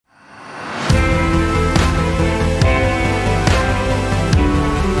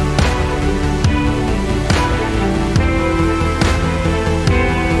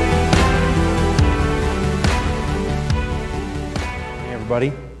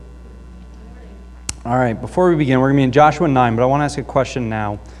All right, before we begin, we're going to be in Joshua 9, but I want to ask a question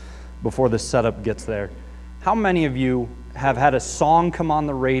now before the setup gets there. How many of you have had a song come on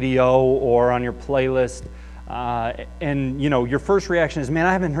the radio or on your playlist, and your first reaction is, man,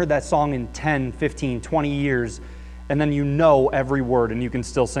 I haven't heard that song in 10, 15, 20 years, and then you know every word and you can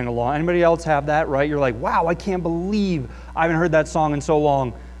still sing along. Anybody else have that, right? You're like, wow, I can't believe I haven't heard that song in so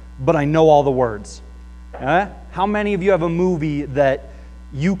long, but I know all the words. How many of you have a movie that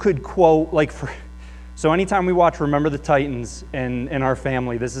you could quote, so anytime we watch Remember the Titans in our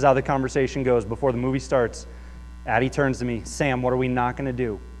family, this is how the conversation goes before the movie starts. Addie turns to me, Sam, what are we not going to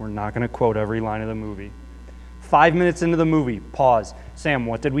do? We're not going to quote every line of the movie. 5 minutes into the movie, pause. Sam,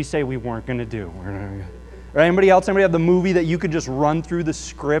 what did we say we weren't going to do? Right, anybody else? Anybody have the movie that you could just run through the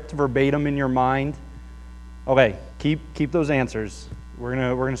script verbatim in your mind? Okay, keep those answers. We're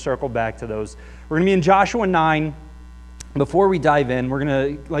gonna circle back to those. We're gonna be in Joshua 9. Before we dive in, we're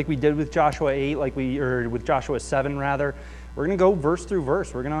going to, like we did with Joshua 8, or with Joshua 7 rather, we're going to go verse through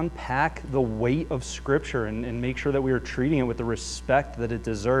verse. We're going to unpack the weight of Scripture and make sure that we are treating it with the respect that it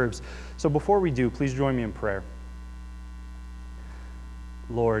deserves. So before we do, please join me in prayer.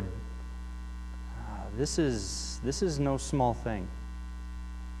 Lord, this is no small thing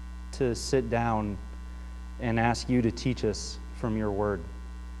to sit down and ask you to teach us from your word.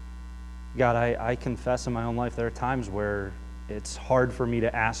 God, I confess in my own life there are times where it's hard for me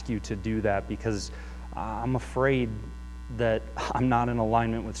to ask you to do that because I'm afraid that I'm not in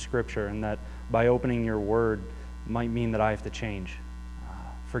alignment with Scripture and that by opening your word might mean that I have to change.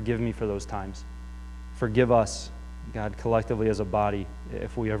 Forgive me for those times. Forgive us, God, collectively as a body,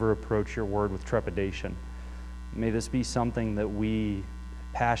 if we ever approach your word with trepidation. May this be something that we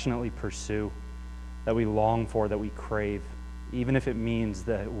passionately pursue, that we long for, that we crave, even if it means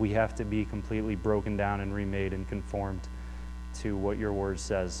that we have to be completely broken down and remade and conformed to what your word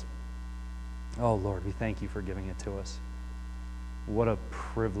says. Oh, Lord, we thank you for giving it to us. What a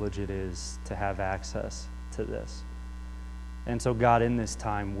privilege it is to have access to this. And so, God, in this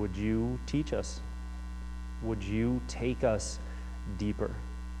time, would you teach us? Would you take us deeper?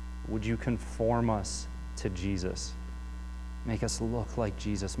 Would you conform us to Jesus? Make us look like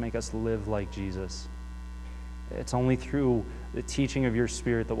Jesus. Make us live like Jesus. It's only through the teaching of your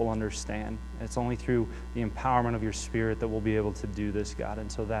Spirit that we'll understand. It's only through the empowerment of your Spirit that we'll be able to do this, God.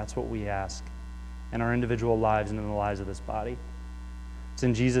 And so that's what we ask in our individual lives and in the lives of this body. It's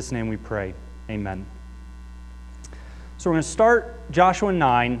in Jesus' name we pray. Amen. So we're going to start Joshua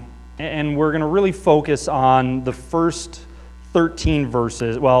 9, and we're going to really focus on the first 13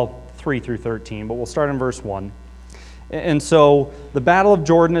 verses, well, 3 through 13, but we'll start in verse 1. And so the Battle of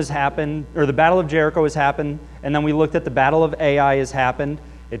Jordan has happened, or the Battle of Jericho has happened, and then we looked at the Battle of Ai has happened.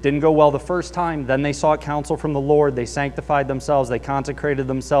 It didn't go well the first time. Then they sought counsel from the Lord. They sanctified themselves. They consecrated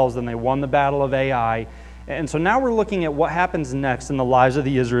themselves. Then they won the Battle of Ai. And so now we're looking at what happens next in the lives of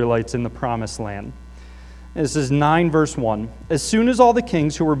the Israelites in the Promised Land. This is 9 verse 1. As soon as all the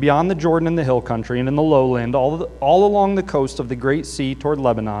kings who were beyond the Jordan in the hill country and in the lowland, all along the coast of the great sea toward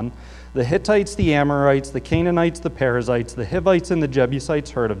Lebanon, the Hittites, the Amorites, the Canaanites, the Perizzites, the Hivites, and the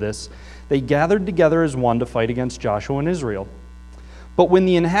Jebusites heard of this. They gathered together as one to fight against Joshua and Israel. But when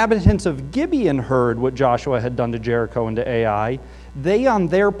the inhabitants of Gibeon heard what Joshua had done to Jericho and to Ai, they on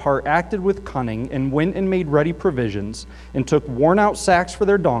their part acted with cunning and went and made ready provisions and took worn-out sacks for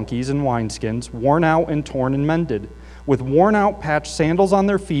their donkeys and wineskins, worn out and torn and mended, with worn-out patched sandals on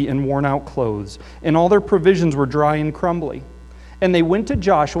their feet and worn-out clothes, and all their provisions were dry and crumbly. And they went to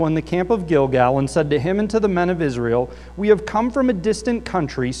Joshua in the camp of Gilgal and said to him and to the men of Israel, "We have come from a distant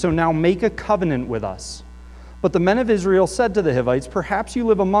country, so now make a covenant with us." But the men of Israel said to the Hivites, "Perhaps you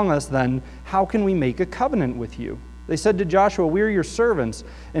live among us then. How can we make a covenant with you?" They said to Joshua, "We are your servants."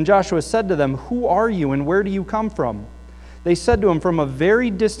 And Joshua said to them, "Who are you and where do you come from?" They said to him, "From a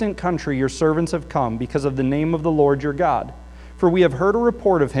very distant country your servants have come because of the name of the Lord your God. For we have heard a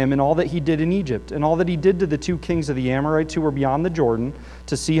report of him and all that he did in Egypt, and all that he did to the 2 kings of the Amorites who were beyond the Jordan,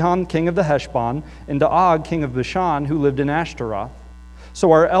 to Sihon, king of the Heshbon, and to Og, king of Bashan, who lived in Ashtaroth.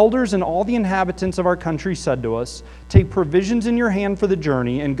 So our elders and all the inhabitants of our country said to us, 'Take provisions in your hand for the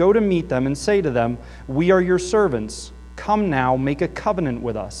journey, and go to meet them, and say to them, We are your servants. Come now, make a covenant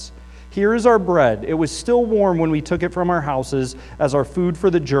with us. Here is our bread. It was still warm when we took it from our houses as our food for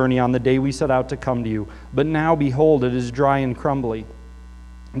the journey on the day we set out to come to you. But now, behold, it is dry and crumbly.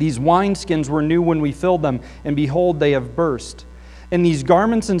 These wineskins were new when we filled them, and behold, they have burst. And these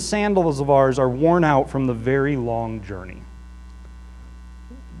garments and sandals of ours are worn out from the very long journey.'"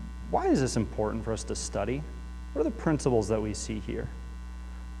 Why is this important for us to study? What are the principles that we see here?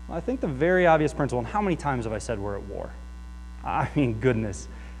 Well, I think the very obvious principle, and how many times have I said we're at war? I mean, goodness.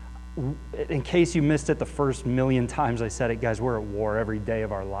 In case you missed it the first million times I said it, guys, we're at war every day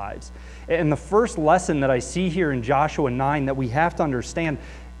of our lives. And the first lesson that I see here in Joshua 9 that we have to understand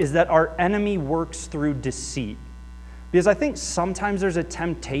is that our enemy works through deceit. Because I think sometimes there's a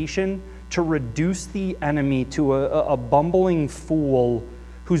temptation to reduce the enemy to a bumbling fool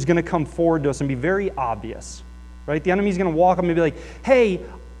who's going to come forward to us and be very obvious, right? The enemy's going to walk up and be like, hey,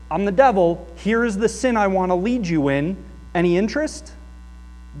 I'm the devil. Here is the sin I want to lead you in. Any interest?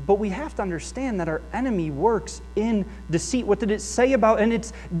 But we have to understand that our enemy works in deceit. What did it say about? And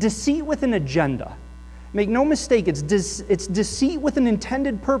it's deceit with an agenda. Make no mistake, it's deceit with an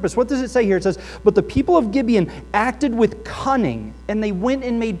intended purpose. What does it say here? It says, but the people of Gibeon acted with cunning, and they went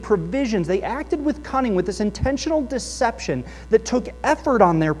and made provisions. They acted with cunning, with this intentional deception that took effort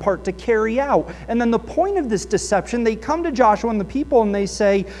on their part to carry out. And then the point of this deception, they come to Joshua and the people and they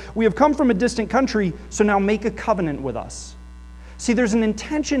say, we have come from a distant country, so now make a covenant with us. See, there's an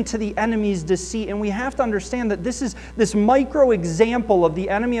intention to the enemy's deceit, and we have to understand that this micro example of the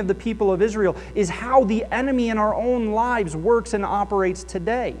enemy of the people of Israel is how the enemy in our own lives works and operates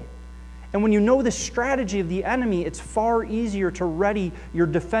today. And when you know the strategy of the enemy, it's far easier to ready your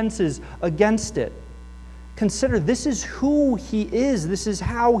defenses against it. Consider, this is who he is. This is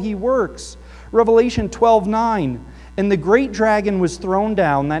how he works. Revelation 12:9. And the great dragon was thrown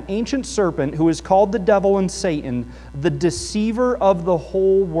down, that ancient serpent who is called the devil and Satan, the deceiver of the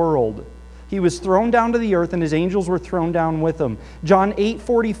whole world. He was thrown down to the earth, and his angels were thrown down with him. John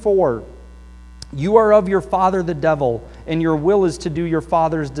 8:44. You are of your father the devil, and your will is to do your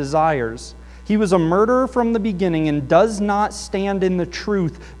father's desires. He was a murderer from the beginning and does not stand in the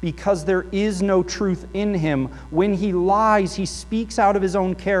truth because there is no truth in him. When he lies, he speaks out of his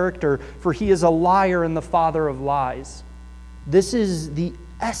own character, for he is a liar and the father of lies. This is the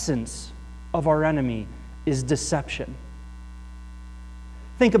essence of our enemy, is deception.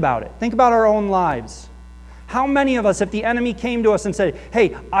 Think about it. Think about our own lives. How many of us, if the enemy came to us and said,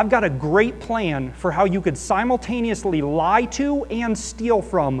 hey, I've got a great plan for how you could simultaneously lie to and steal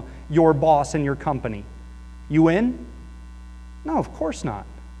from your boss and your company, you in? No, of course not.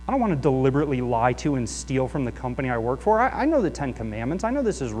 I don't want to deliberately lie to and steal from the company I work for. I know the 10 Commandments. I know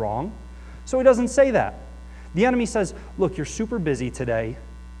this is wrong. So he doesn't say that. The enemy says, look, you're super busy today.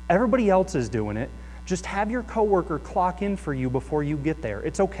 Everybody else is doing it. Just have your coworker clock in for you before you get there.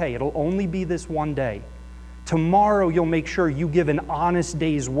 It's okay. It'll only be this one day. Tomorrow you'll make sure you give an honest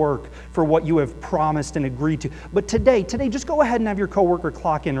day's work for what you have promised and agreed to. But today, just go ahead and have your coworker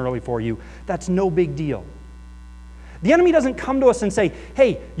clock in early for you. That's no big deal. The enemy doesn't come to us and say,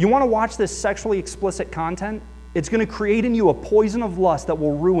 hey, you want to watch this sexually explicit content? It's going to create in you a poison of lust that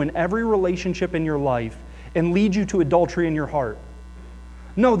will ruin every relationship in your life and lead you to adultery in your heart.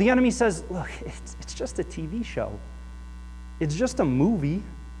 No, the enemy says, look, it's just a TV show. It's just a movie.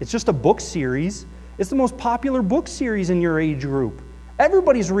 It's just a book series. It's the most popular book series in your age group.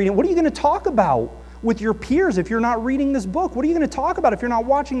 Everybody's reading. What are you going to talk about with your peers if you're not reading this book? What are you going to talk about if you're not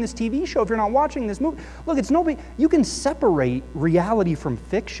watching this TV show, if you're not watching this movie? Look, it's no big. You can separate reality from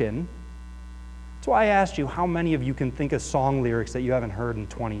fiction. That's why I asked you how many of you can think of song lyrics that you haven't heard in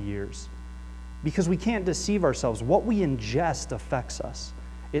 20 years. Because we can't deceive ourselves. What we ingest affects us.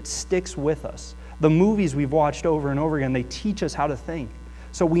 It sticks with us. The movies we've watched over and over again, they teach us how to think.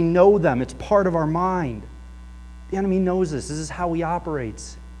 So we know them. It's part of our mind. The enemy knows this. This is how he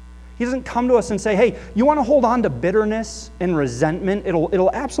operates. He doesn't come to us and say, hey, you want to hold on to bitterness and resentment?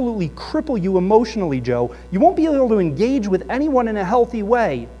 It'll absolutely cripple you emotionally, Joe. You won't be able to engage with anyone in a healthy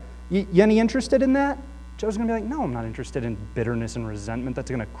way. You any interested in that? Joe's going to be like, no, I'm not interested in bitterness and resentment.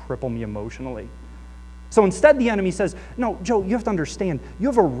 That's going to cripple me emotionally. So instead, the enemy says, no, Joe, you have to understand, you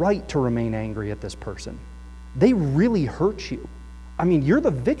have a right to remain angry at this person. They really hurt you. I mean, you're the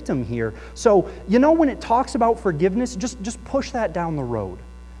victim here. So, you know, when it talks about forgiveness, just push that down the road,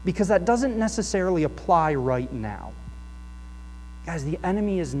 because that doesn't necessarily apply right now. Guys, the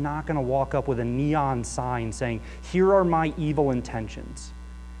enemy is not going to walk up with a neon sign saying, here are my evil intentions.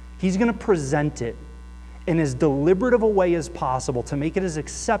 He's going to present it in as deliberate of a way as possible to make it as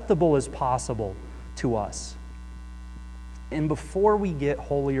acceptable as possible to us. And before we get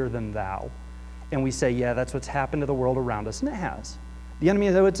holier than thou, and we say, yeah, that's what's happened to the world around us, and it has. The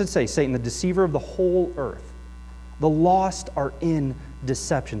enemy, what's it say? Satan, the deceiver of the whole earth. The lost are in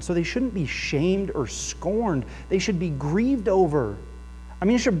deception. So they shouldn't be shamed or scorned. They should be grieved over. I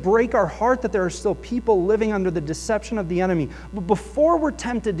mean, it should break our heart that there are still people living under the deception of the enemy. But before we're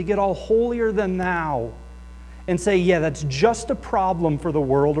tempted to get all holier than thou and say, yeah, that's just a problem for the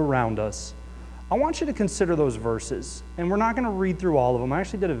world around us, I want you to consider those verses. And we're not going to read through all of them. I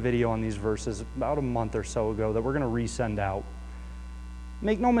actually did a video on these verses about a month or so ago that we're going to resend out.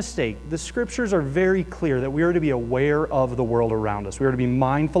 Make no mistake, the Scriptures are very clear that we are to be aware of the world around us. We are to be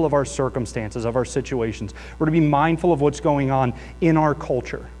mindful of our circumstances, of our situations. We're to be mindful of what's going on in our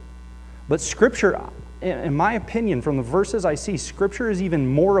culture. But Scripture, in my opinion, from the verses I see, Scripture is even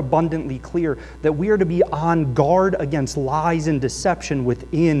more abundantly clear that we are to be on guard against lies and deception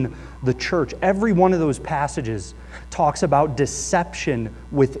within the church. Every one of those passages talks about deception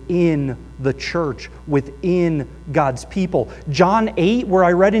within the church, within God's people. John 8, where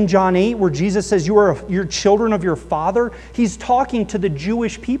I read in John 8, where Jesus says, you're children of your Father, he's talking to the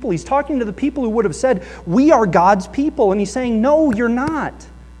Jewish people. He's talking to the people who would have said, we are God's people. And he's saying, no, you're not.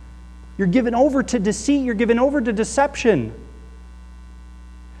 You're given over to deceit. You're given over to deception.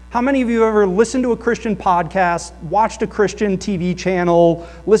 How many of you have ever listened to a Christian podcast, watched a Christian TV channel,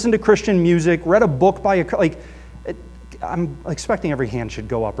 listened to Christian music, read a book by I'm expecting every hand should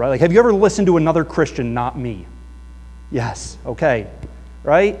go up, right? Like, have you ever listened to another Christian, not me? Yes, okay,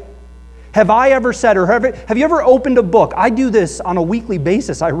 right? Have I ever said, or have you ever opened a book? I do this on a weekly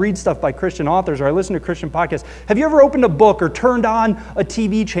basis. I read stuff by Christian authors, or I listen to Christian podcasts. Have you ever opened a book or turned on a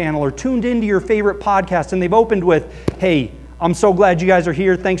TV channel or tuned into your favorite podcast and they've opened with, hey, I'm so glad you guys are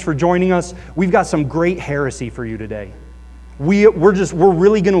here. Thanks for joining us. We've got some great heresy for you today. We're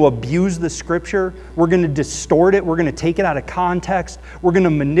really going to abuse the Scripture. We're going to distort it. We're going to take it out of context. We're going to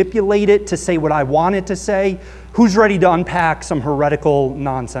manipulate it to say what I want it to say. Who's ready to unpack some heretical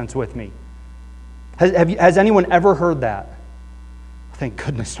nonsense with me? Has anyone ever heard that? Thank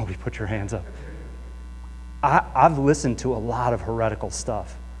goodness nobody put your hands up. I've listened to a lot of heretical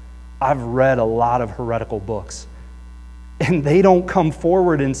stuff. I've read a lot of heretical books. And they don't come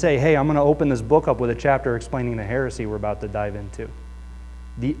forward and say, hey, I'm going to open this book up with a chapter explaining the heresy we're about to dive into.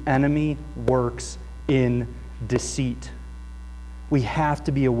 The enemy works in deceit. We have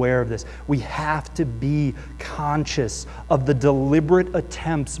to be aware of this. We have to be conscious of the deliberate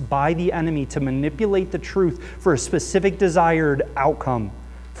attempts by the enemy to manipulate the truth for a specific desired outcome,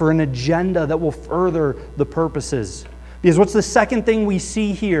 for an agenda that will further the purposes. Because what's the second thing we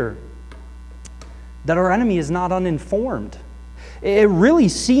see here? That our enemy is not uninformed. It really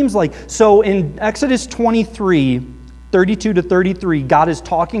seems like, so in Exodus 23, 32 to 33, God is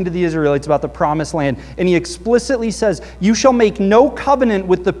talking to the Israelites about the promised land, and he explicitly says, you shall make no covenant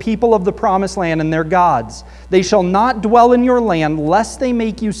with the people of the promised land and their gods. They shall not dwell in your land, lest they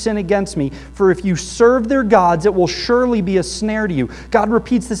make you sin against me. For if you serve their gods, it will surely be a snare to you. God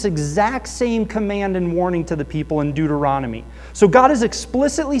repeats this exact same command and warning to the people in Deuteronomy. So God has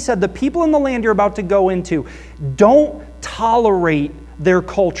explicitly said, the people in the land you're about to go into, don't tolerate their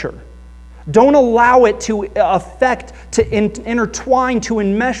culture. Don't allow it to affect, to intertwine, to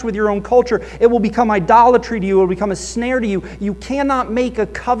enmesh with your own culture. It will become idolatry to you. It will become a snare to you. You cannot make a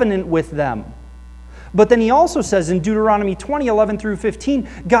covenant with them. But then he also says in Deuteronomy 20, 11 through 15,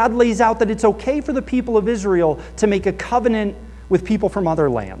 God lays out that it's okay for the people of Israel to make a covenant with people from other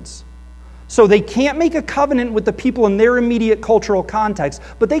lands. So they can't make a covenant with the people in their immediate cultural context,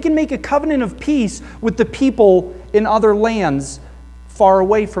 but they can make a covenant of peace with the people in other lands far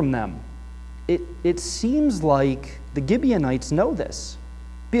away from them. It seems like the Gibeonites know this.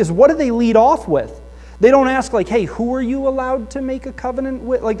 Because what do they lead off with? They don't ask like, hey, who are you allowed to make a covenant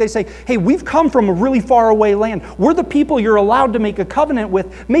with? Like they say, hey, we've come from a really far away land. We're the people you're allowed to make a covenant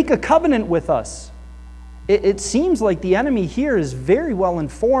with. Make a covenant with us. It seems like the enemy here is very well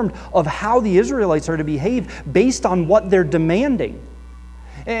informed of how the Israelites are to behave based on what they're demanding.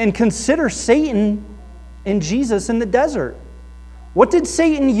 And consider Satan and Jesus in the desert. What did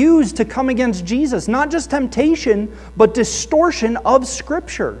Satan use to come against Jesus? Not just temptation, but distortion of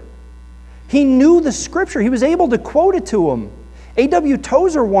Scripture. He knew the Scripture. He was able to quote it to him. A.W.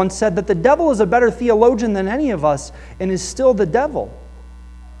 Tozer once said that the devil is a better theologian than any of us and is still the devil.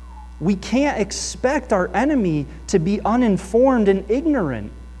 We can't expect our enemy to be uninformed and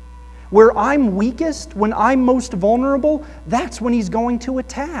ignorant. Where I'm weakest, when I'm most vulnerable, that's when he's going to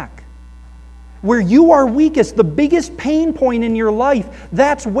attack. Where you are weakest, the biggest pain point in your life,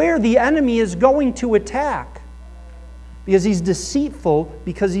 that's where the enemy is going to attack. Because he's deceitful,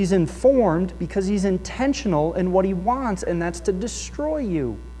 because he's informed, because he's intentional in what he wants, and that's to destroy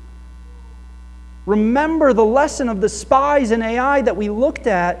you. Remember the lesson of the spies and AI that we looked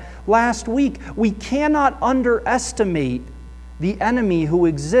at last week. We cannot underestimate the enemy who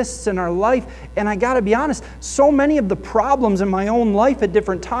exists in our life. And I got to be honest, so many of the problems in my own life at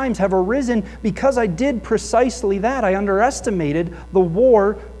different times have arisen because I did precisely that. I underestimated the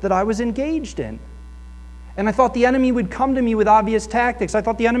war that I was engaged in. And I thought the enemy would come to me with obvious tactics. I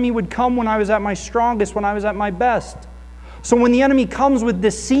thought the enemy would come when I was at my strongest, when I was at my best. So when the enemy comes with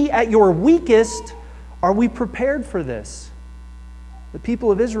deceit at your weakest, are we prepared for this? The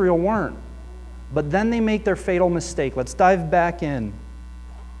people of Israel weren't. But then they make their fatal mistake. Let's dive back in.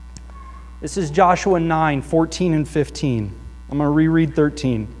 This is Joshua 9, 14 and 15. I'm going to reread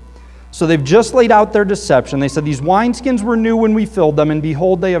 13. So they've just laid out their deception. They said, these wineskins were new when we filled them, and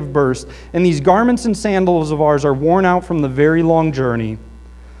behold, they have burst. And these garments and sandals of ours are worn out from the very long journey.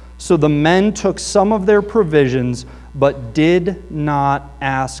 So the men took some of their provisions, but did not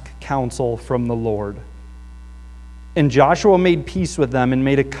ask counsel from the Lord. And Joshua made peace with them and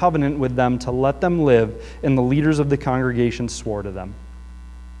made a covenant with them to let them live, and the leaders of the congregation swore to them.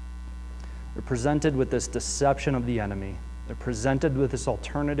 They're presented with this deception of the enemy. They're presented with this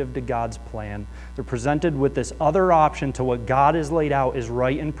alternative to God's plan. They're presented with this other option to what God has laid out is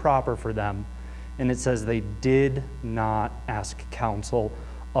right and proper for them. And it says they did not ask counsel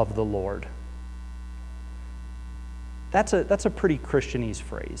of the Lord. That's a pretty Christianese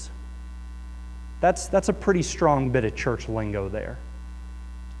phrase. That's a pretty strong bit of church lingo there.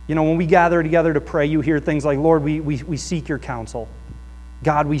 You know, when we gather together to pray, you hear things like, Lord, we seek your counsel.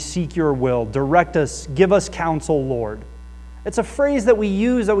 God, we seek your will. Direct us. Give us counsel, Lord. It's a phrase that we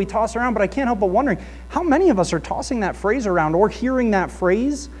use, that we toss around, but I can't help but wondering, how many of us are tossing that phrase around or hearing that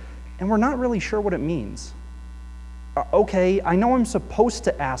phrase, and we're not really sure what it means? Okay, I know I'm supposed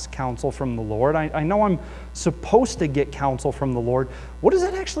to ask counsel from the Lord. I know I'm supposed to get counsel from the Lord. What does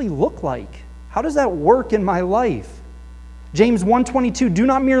that actually look like? How does that work in my life? James 1:22, do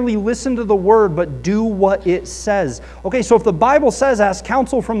not merely listen to the word, but do what it says. Okay, so if the Bible says ask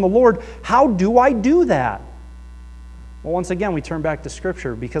counsel from the Lord, how do I do that? Well, once again, we turn back to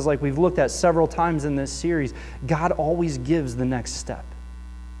Scripture because like we've looked at several times in this series, God always gives the next step.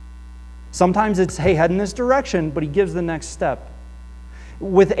 Sometimes it's, hey, head in this direction, but he gives the next step.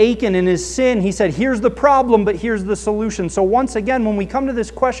 With Achan and his sin, he said, here's the problem, but here's the solution. So once again, when we come to this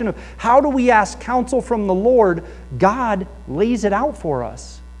question of how do we ask counsel from the Lord, God lays it out for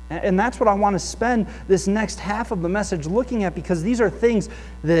us. And that's what I want to spend this next half of the message looking at, because these are things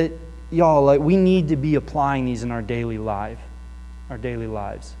that, y'all, like, we need to be applying these in our daily lives.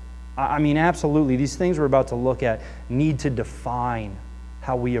 I mean, absolutely, these things we're about to look at need to define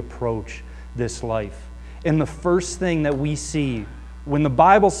how we approach this life. And the first thing that we see when the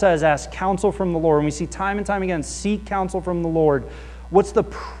Bible says ask counsel from the Lord, and we see time and time again, seek counsel from the Lord, what's the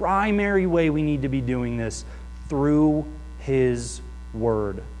primary way we need to be doing this? Through His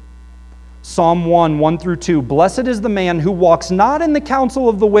Word. Psalm 1 through 2, blessed is the man who walks not in the counsel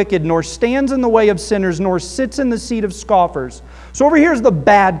of the wicked, nor stands in the way of sinners, nor sits in the seat of scoffers. So over here is the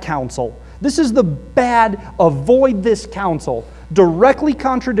bad counsel. This is the bad, avoid this counsel. Directly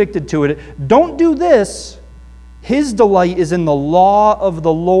contradicted to it. Don't do this. His delight is in the law of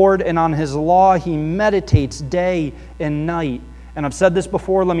the Lord, and on His law He meditates day and night. And I've said this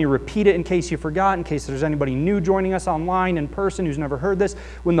before, let me repeat it in case you forgot, in case there's anybody new joining us online in person who's never heard this.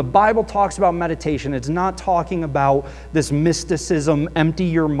 When the Bible talks about meditation, it's not talking about this mysticism, empty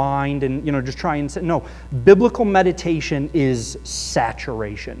your mind and, just try and sit. No, biblical meditation is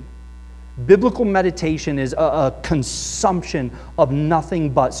saturation. Biblical meditation is a consumption of nothing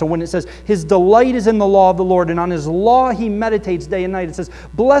but. So when it says, his delight is in the law of the Lord, and on his law he meditates day and night, it says,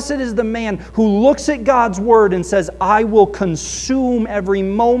 blessed is the man who looks at God's word and says, I will consume every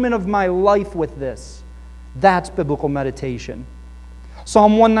moment of my life with this. That's biblical meditation.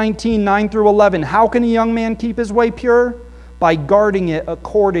 Psalm 119, 9 through 11, how can a young man keep his way pure? By guarding it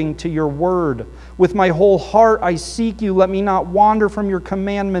according to your word. With my whole heart I seek you. Let me not wander from your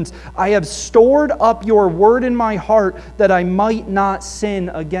commandments. I have stored up your word in my heart that I might not sin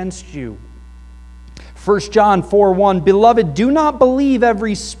against you. 1 John 4:1, beloved, do not believe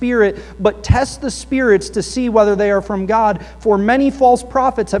every spirit, but test the spirits to see whether they are from God. For many false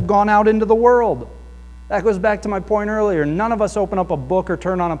prophets have gone out into the world. That goes back to my point earlier. None of us open up a book or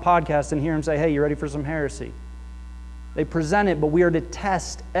turn on a podcast and hear him say, hey, you ready for some heresy? They present it, but we are to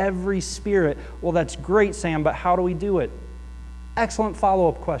test every spirit. Well, that's great, Sam, but how do we do it? Excellent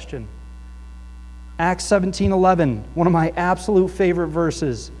follow-up question. Acts 17:11, one of my absolute favorite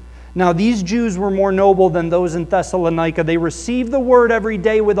verses. Now these Jews were more noble than those in Thessalonica. They received the word every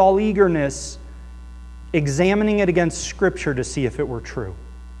day with all eagerness, examining it against Scripture to see if it were true.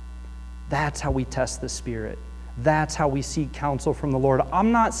 That's how we test the Spirit. That's how we seek counsel from the Lord.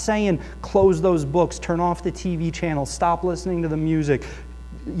 I'm not saying close those books, turn off the TV channel, stop listening to the music,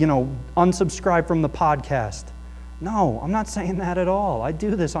 unsubscribe from the podcast. No, I'm not saying that at all. I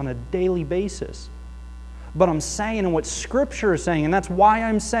do this on a daily basis. But I'm saying, and what Scripture is saying, and that's why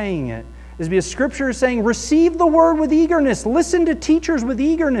I'm saying it, is because Scripture is saying, receive the word with eagerness, listen to teachers with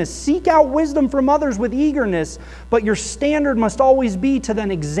eagerness, seek out wisdom from others with eagerness, but your standard must always be to then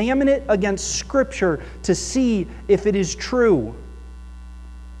examine it against Scripture to see if it is true.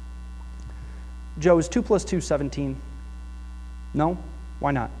 Joe, is 2 plus 2 17? No?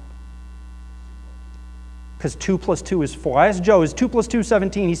 Why not? Because 2 plus 2 is 4. I asked Joe, is 2 plus 2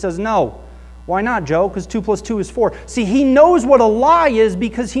 17? He says no. Why not, Joe? Because 2 plus 2 is 4. See, he knows what a lie is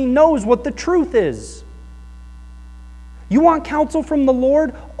because he knows what the truth is. You want counsel from the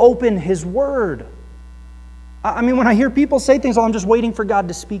Lord? Open His Word. I mean, when I hear people say things, oh, I'm just waiting for God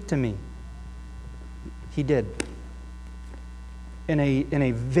to speak to me. He did. In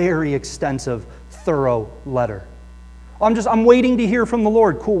a very extensive, thorough letter. I'm waiting to hear from the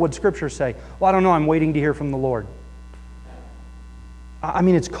Lord. Cool, what'd Scripture say? Well, I don't know, I'm waiting to hear from the Lord. I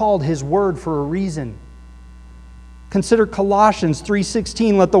mean, it's called His Word for a reason. Consider Colossians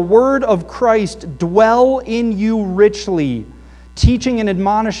 3:16. Let the word of Christ dwell in you richly, teaching and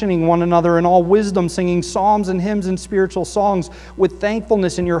admonishing one another in all wisdom, singing psalms and hymns and spiritual songs with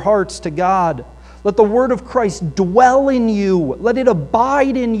thankfulness in your hearts to God. Let the word of Christ dwell in you. Let it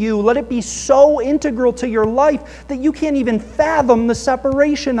abide in you. Let it be so integral to your life that you can't even fathom the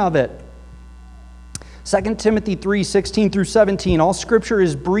separation of it. 2 Timothy 3:16 through 17, all Scripture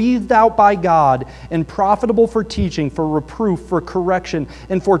is breathed out by God and profitable for teaching, for reproof, for correction,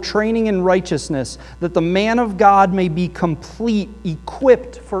 and for training in righteousness, that the man of God may be complete,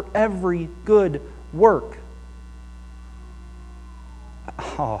 equipped for every good work.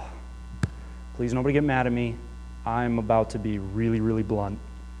 Oh, please nobody get mad at me. I'm about to be really, really blunt,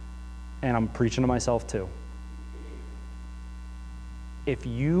 and I'm preaching to myself too. If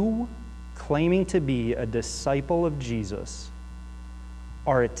you claiming to be a disciple of Jesus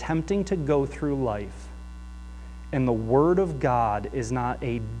are attempting to go through life and the Word of God is not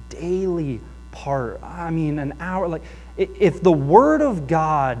a daily part, I mean an hour, like if the Word of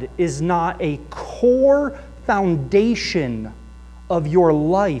God is not a core foundation of your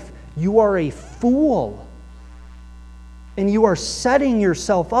life, you are a fool and you are setting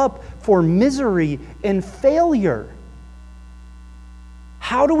yourself up for misery and failure.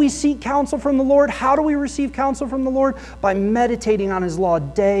 How do we seek counsel from the Lord? How do we receive counsel from the Lord? By meditating on His law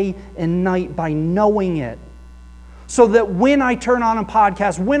day and night, by knowing it. So that when I turn on a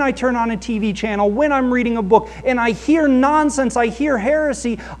podcast, when I turn on a TV channel, when I'm reading a book, and I hear nonsense, I hear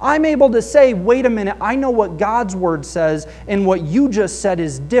heresy, I'm able to say, wait a minute, I know what God's Word says, and what you just said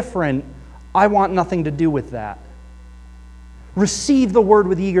is different. I want nothing to do with that. Receive the Word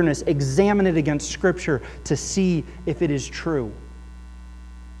with eagerness. Examine it against Scripture to see if it is true.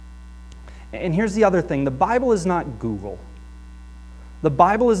 And here's the other thing. The Bible is not Google. The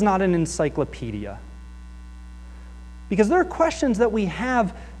Bible is not an encyclopedia. Because there are questions that we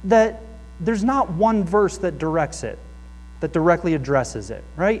have that there's not one verse that directs it, that directly addresses it,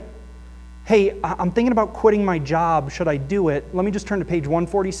 right? Hey, I'm thinking about quitting my job. Should I do it? Let me just turn to page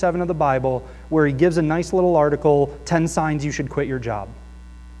 147 of the Bible where he gives a nice little article, 10 signs you should quit your job.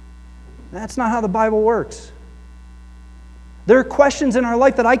 That's not how the Bible works. There are questions in our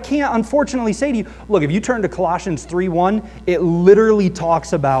life that I can't unfortunately say to you. Look, if you turn to Colossians 3:1, it literally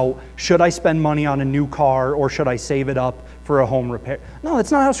talks about, should I spend money on a new car or should I save it up for a home repair? No,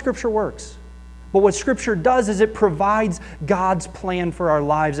 that's not how Scripture works. But what Scripture does is it provides God's plan for our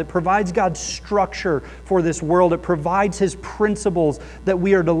lives. It provides God's structure for this world. It provides His principles that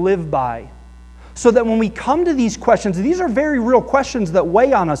we are to live by. So that when we come to these questions, these are very real questions that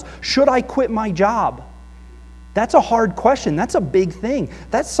weigh on us. Should I quit my job? That's a hard question. That's a big thing.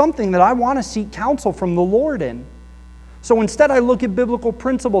 That's something that I want to seek counsel from the Lord in. So instead I look at biblical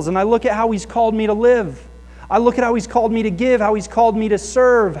principles and I look at how He's called me to live. I look at how He's called me to give, how He's called me to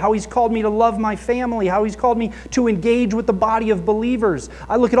serve, how He's called me to love my family, how He's called me to engage with the body of believers.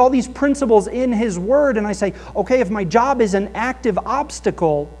 I look at all these principles in His Word and I say, okay, if my job is an active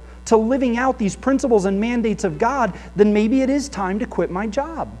obstacle to living out these principles and mandates of God, then maybe it is time to quit my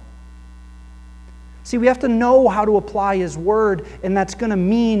job. See, we have to know how to apply His Word, and that's going to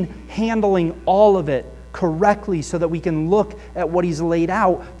mean handling all of it correctly so that we can look at what He's laid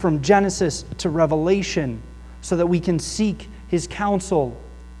out from Genesis to Revelation so that we can seek His counsel.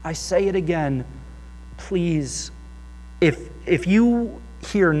 I say it again, please, if you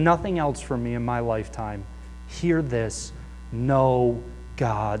hear nothing else from me in my lifetime, hear this: know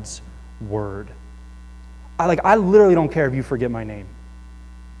God's Word. I literally don't care if you forget my name.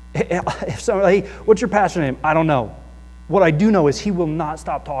 If somebody, hey, what's your pastor name? I don't know. What I do know is He will not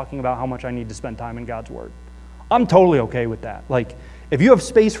stop talking about how much I need to spend time in God's Word. I'm totally okay with that. Like, if you have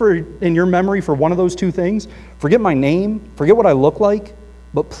space in your memory for one of those two things, forget my name, forget what I look like,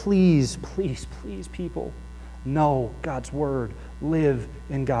 but please, please, please, people, know God's Word. Live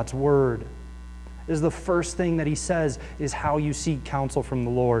in God's Word. This is the first thing that He says is how you seek counsel from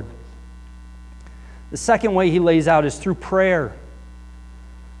the Lord. The second way He lays out is through prayer.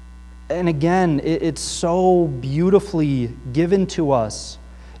 And again, it's so beautifully given to us.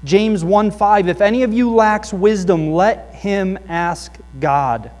 James 1:5, if any of you lacks wisdom, let him ask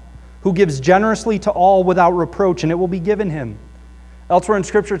God, who gives generously to all without reproach, and it will be given him. Elsewhere in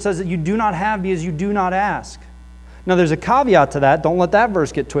Scripture it says that you do not have because you do not ask. Now there's a caveat to that. Don't let that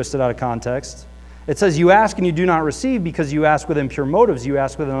verse get twisted out of context. It says you ask and you do not receive because you ask with impure motives. You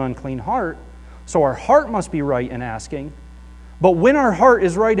ask with an unclean heart. So our heart must be right in asking. But when our heart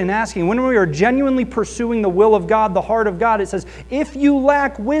is right in asking, when we are genuinely pursuing the will of God, the heart of God, it says, if you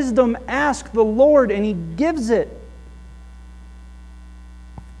lack wisdom, ask the Lord, and He gives it.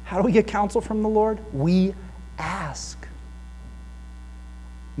 How do we get counsel from the Lord? We ask.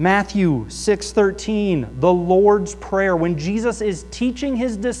 Matthew 6:13, the Lord's Prayer. When Jesus is teaching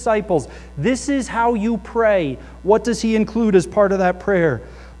His disciples, this is how you pray. What does He include as part of that prayer?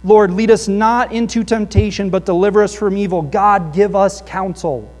 Lord, lead us not into temptation, but deliver us from evil. God, give us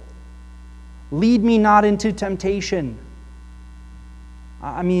counsel. Lead me not into temptation.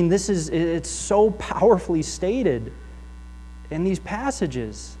 I mean, it's so powerfully stated in these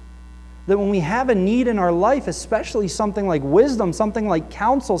passages that when we have a need in our life, especially something like wisdom, something like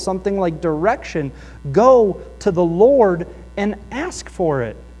counsel, something like direction, go to the Lord and ask for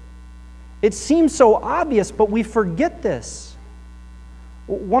it. It seems so obvious, but we forget this.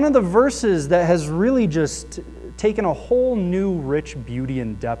 One of the verses that has really just taken a whole new rich beauty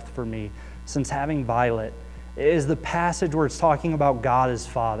and depth for me since having Violet is the passage where it's talking about God as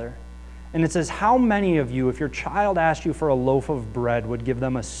Father. And it says, how many of you, if your child asked you for a loaf of bread, would give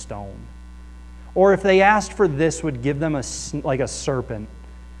them a stone? Or if they asked for this, would give them like a serpent?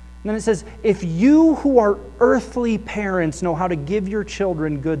 And then it says, if you who are earthly parents know how to give your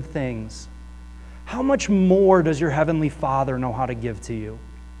children good things, how much more does your Heavenly Father know how to give to you?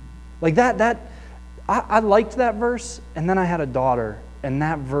 Like I liked that verse, and then I had a daughter, and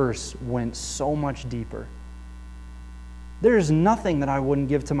that verse went so much deeper. There's nothing that I wouldn't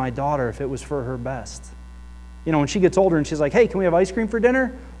give to my daughter if it was for her best. You know, when she gets older and she's like, hey, can we have ice cream for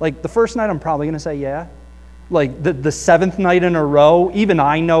dinner? Like, the first night I'm probably going to say yeah. Like, the seventh night in a row, even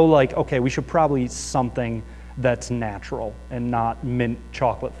I know, like, okay, we should probably eat something that's natural and not mint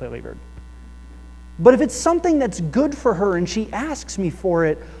chocolate flavored. But if it's something that's good for her and she asks me for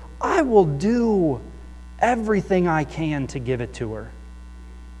it, I will do everything I can to give it to her.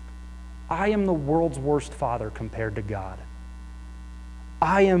 I am the world's worst father compared to God.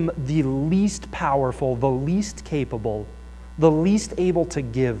 I am the least powerful, the least capable, the least able to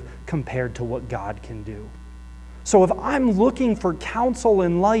give compared to what God can do. So if I'm looking for counsel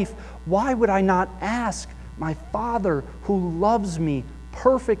in life, why would I not ask my Father who loves me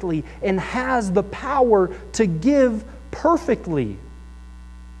perfectly and has the power to give perfectly?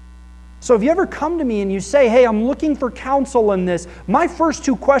 So if you ever come to me and you say, hey, I'm looking for counsel in this, my first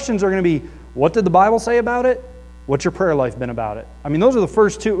two questions are going to be, what did the Bible say about it? What's your prayer life been about it? I mean, those are the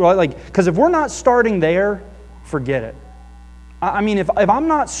first two, like, because if we're not starting there, forget it. I mean, if I'm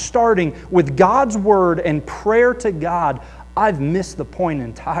not starting with God's word and prayer to God, I've missed the point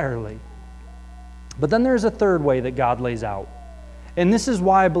entirely. But then there's a third way that God lays out. And this is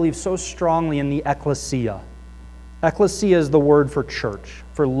why I believe so strongly in the ecclesia. Ecclesia is the word for church,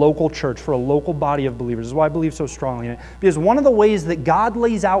 for local church, for a local body of believers. This is why I believe so strongly in it. Because one of the ways that God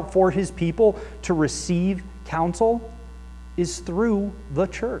lays out for His people to receive counsel is through the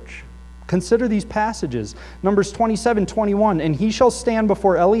church. Consider these passages. Numbers 27:21, and he shall stand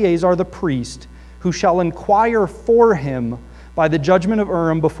before Eleazar the priest, who shall inquire for him by the judgment of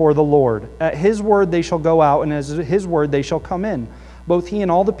Urim before the Lord. At his word they shall go out, and as his word they shall come in, both he and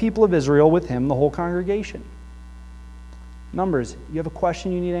all the people of Israel with him, the whole congregation. Numbers, you have a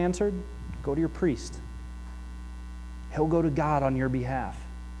question you need answered? Go to your priest. He'll go to God on your behalf.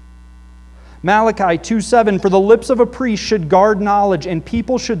 Malachi 2:7, for the lips of a priest should guard knowledge, and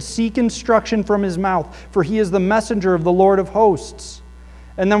people should seek instruction from his mouth, for he is the messenger of the Lord of hosts.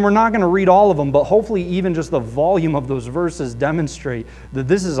 And then we're not going to read all of them, but hopefully even just the volume of those verses demonstrate that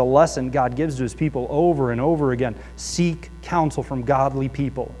this is a lesson God gives to His people over and over again. Seek counsel from godly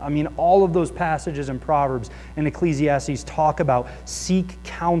people. I mean, all of those passages in Proverbs and Ecclesiastes talk about seek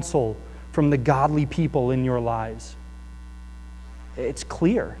counsel from the godly people in your lives. It's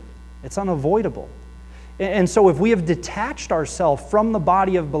clear. It's unavoidable. And so if we have detached ourselves from the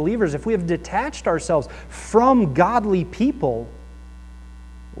body of believers, if we have detached ourselves from godly people,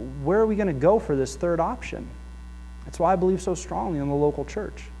 where are we going to go for this third option? That's why I believe so strongly in the local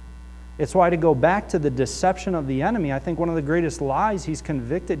church. It's why, to go back to the deception of the enemy, I think one of the greatest lies he's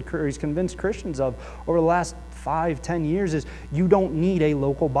convinced Christians of over the last 5-10 years is you don't need a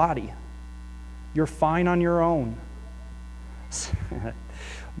local body. You're fine on your own.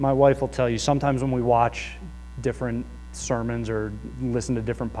 My wife will tell you, sometimes when we watch different sermons or listen to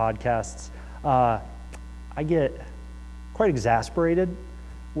different podcasts, I get quite exasperated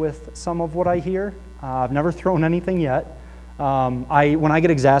with some of what I hear. I've never thrown anything yet. When I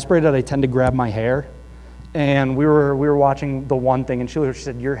get exasperated, I tend to grab my hair. And we were watching the one thing, and she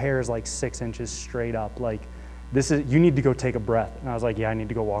said, "Your hair is like 6 inches straight up. Like, you need to go take a breath." And I was like, "Yeah, I need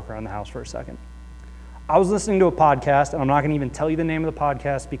to go walk around the house for a second." I was listening to a podcast, and I'm not going to even tell you the name of the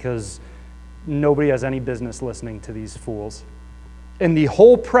podcast because nobody has any business listening to these fools. And the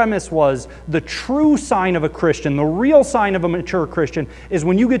whole premise was the true sign of a Christian, the real sign of a mature Christian, is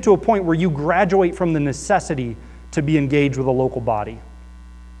when you get to a point where you graduate from the necessity to be engaged with a local body.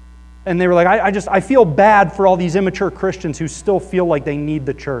 And they were like, I feel bad for all these immature Christians who still feel like they need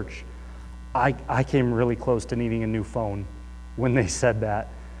the church. I came really close to needing a new phone when they said that.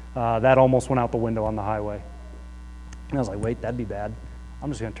 That almost went out the window on the highway. And I was like, wait, that'd be bad.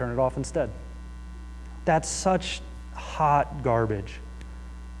 I'm just going to turn it off instead. That's such hot garbage.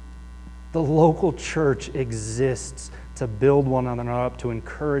 The local church exists to build one another up, to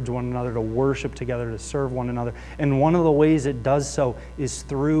encourage one another, to worship together, to serve one another. And one of the ways it does so is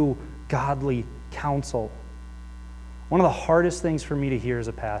through godly counsel. One of the hardest things for me to hear as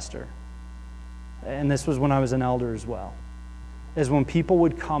a pastor, and this was when I was an elder as well, is when people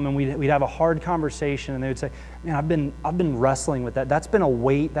would come and we'd have a hard conversation and they would say, "Man, I've been wrestling with that. That's been a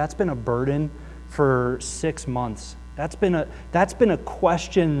weight, that's been a burden for 6 months. That's been a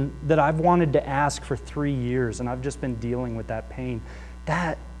question that I've wanted to ask for 3 years, and I've just been dealing with that pain."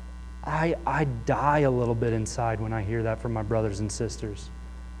 That I die a little bit inside when I hear that from my brothers and sisters.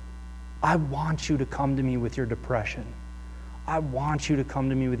 I want you to come to me with your depression. I want you to come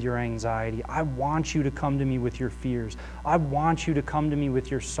to me with your anxiety. I want you to come to me with your fears. I want you to come to me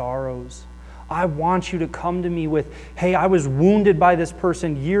with your sorrows. I want you to come to me with, "Hey, I was wounded by this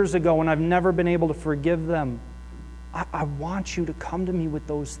person years ago and I've never been able to forgive them." I want you to come to me with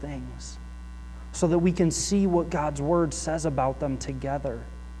those things so that we can see what God's word says about them together.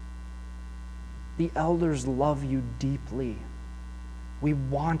 The elders love you deeply. We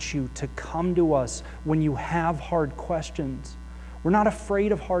want you to come to us when you have hard questions. We're not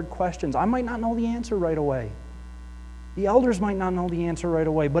afraid of hard questions. I might not know the answer right away. The elders might not know the answer right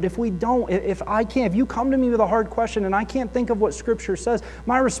away. But if we don't, if you come to me with a hard question and I can't think of what Scripture says,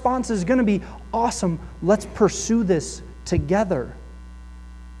 my response is going to be, "Awesome, let's pursue this together."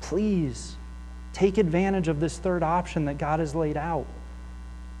 Please take advantage of this third option that God has laid out.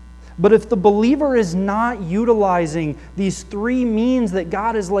 But if the believer is not utilizing these 3 means that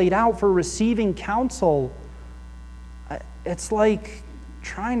God has laid out for receiving counsel, it's like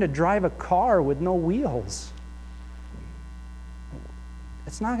trying to drive a car with no wheels.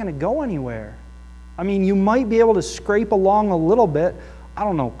 It's not going to go anywhere. I mean, you might be able to scrape along a little bit. I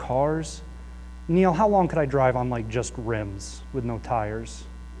don't know, cars. Neil, how long could I drive on like just rims with no tires?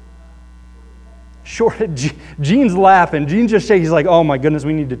 Short. Gene's laughing. Gene just shakes. He's like, "Oh my goodness,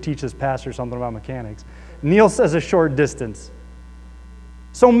 we need to teach this pastor something about mechanics." Neil says a short distance.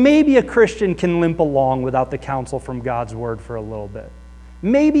 So maybe a Christian can limp along without the counsel from God's word for a little bit.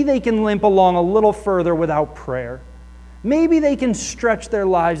 Maybe they can limp along a little further without prayer. Maybe they can stretch their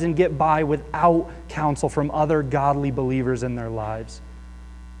lives and get by without counsel from other godly believers in their lives.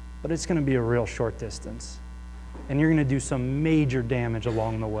 But it's going to be a real short distance. And you're going to do some major damage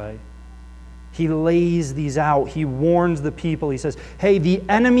along the way. He lays these out. He warns the people. He says, "Hey, the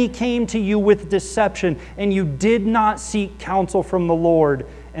enemy came to you with deception, and you did not seek counsel from the Lord,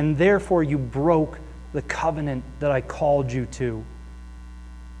 and therefore you broke the covenant that I called you to."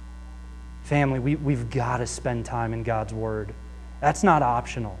 Family, we've got to spend time in God's Word. That's not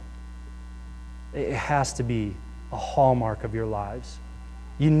optional. It has to be a hallmark of your lives.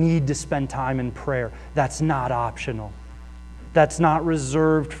 You need to spend time in prayer. That's not optional. That's not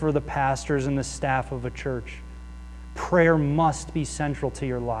reserved for the pastors and the staff of a church. Prayer must be central to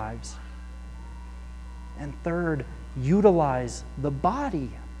your lives. And third, utilize the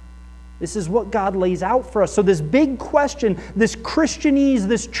body. This is what God lays out for us. So this big question, this Christianese,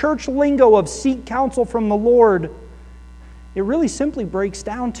 this church lingo of seek counsel from the Lord, it really simply breaks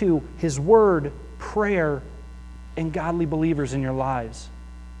down to His Word, prayer, and godly believers in your lives.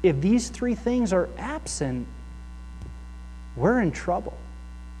 If these 3 things are absent, we're in trouble.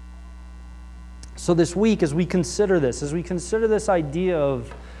 So this week, as we consider this idea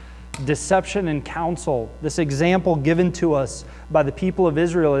of deception and counsel, this example given to us by the people of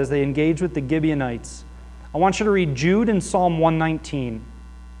Israel as they engage with the Gibeonites, I want you to read Jude and Psalm 119.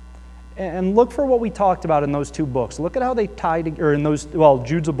 And look for what we talked about in those 2 books. Look at how they tie together,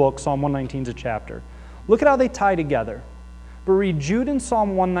 Jude's a book, Psalm 119 is a chapter. Look at how they tie together. but read Jude and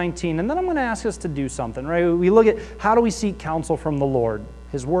Psalm 119, and then I'm going to ask us to do something, right? We look at how do we seek counsel from the Lord,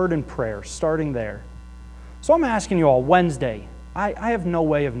 His Word and prayer, starting there. So I'm asking you all, Wednesday, I have no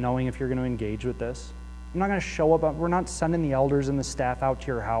way of knowing if you're going to engage with this. I'm not going to show up. We're not sending the elders and the staff out to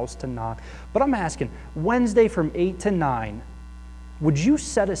your house to knock. But I'm asking, Wednesday from 8 to 9, would you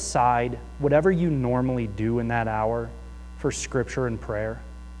set aside whatever you normally do in that hour for Scripture and prayer?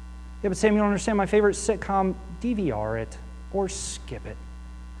 Yeah, but Sam, you don't understand my favorite sitcom, DVR it or skip it.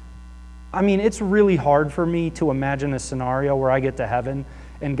 I mean, it's really hard for me to imagine a scenario where I get to heaven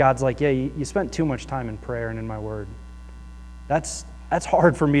and God's like, yeah, you spent too much time in prayer and in my word. That's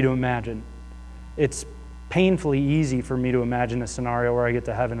hard for me to imagine. It's painfully easy for me to imagine a scenario where I get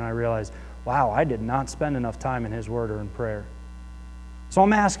to heaven and I realize, wow, I did not spend enough time in His Word or in prayer. So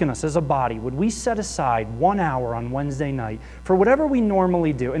I'm asking us as a body, would we set aside 1 hour on Wednesday night for whatever we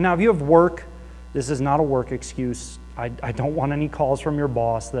normally do? And now if you have work, this is not a work excuse. I don't want any calls from your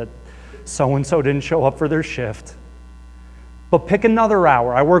boss that so-and-so didn't show up for their shift. But pick another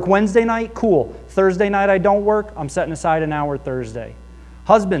hour. I work Wednesday night, cool. Thursday night I don't work, I'm setting aside an hour Thursday.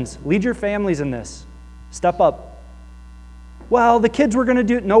 Husbands, lead your families in this. Step up. Well, the kids were going to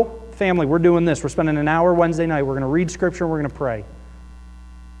do it. Nope, family, we're doing this. We're spending an hour Wednesday night. We're going to read Scripture and we're going to pray.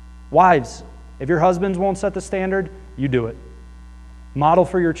 Wives, if your husbands won't set the standard, you do it. Model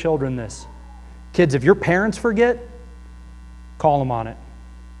for your children this. Kids, if your parents forget, call them on it.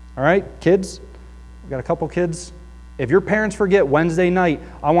 All right, kids? We've got a couple kids. If your parents forget Wednesday night,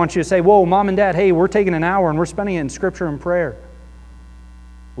 I want you to say, whoa, Mom and Dad, hey, we're taking an hour and we're spending it in Scripture and prayer.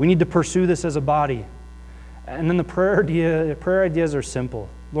 We need to pursue this as a body. And then the prayer ideas are simple.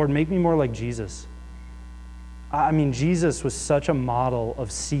 Lord, make me more like Jesus. I mean, Jesus was such a model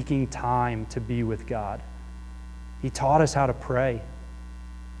of seeking time to be with God. He taught us how to pray.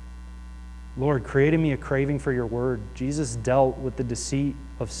 Lord, create in me a craving for your word. Jesus dealt with the deceit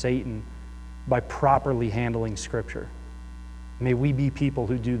of Satan by properly handling Scripture. May we be people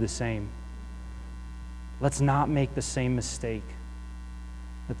who do the same. Let's not make the same mistake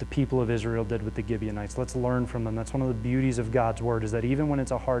that the people of Israel did with the Gibeonites. Let's learn from them. That's one of the beauties of God's word, is that even when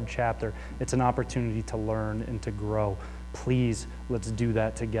it's a hard chapter, it's an opportunity to learn and to grow. Please, let's do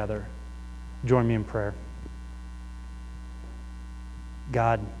that together. Join me in prayer.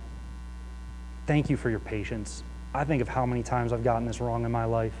 God, thank you for your patience. I think of how many times I've gotten this wrong in my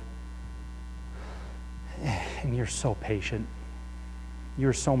life. And you're so patient.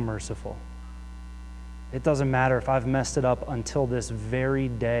 You're so merciful. It doesn't matter if I've messed it up until this very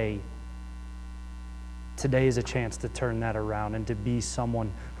day. Today is a chance to turn that around and to be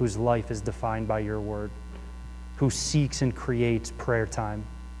someone whose life is defined by your word, who seeks and creates prayer time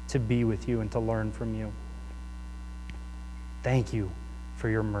to be with you and to learn from you. Thank you for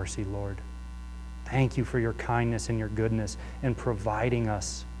your mercy, Lord. Thank you for your kindness and your goodness in providing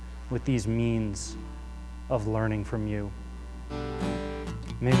us with these means of learning from you.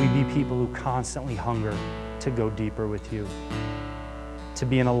 May we be people who constantly hunger to go deeper with you, to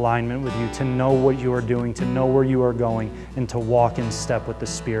be in alignment with you, to know what you are doing, to know where you are going, and to walk in step with the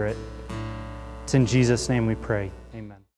Spirit. It's in Jesus' name we pray. Amen.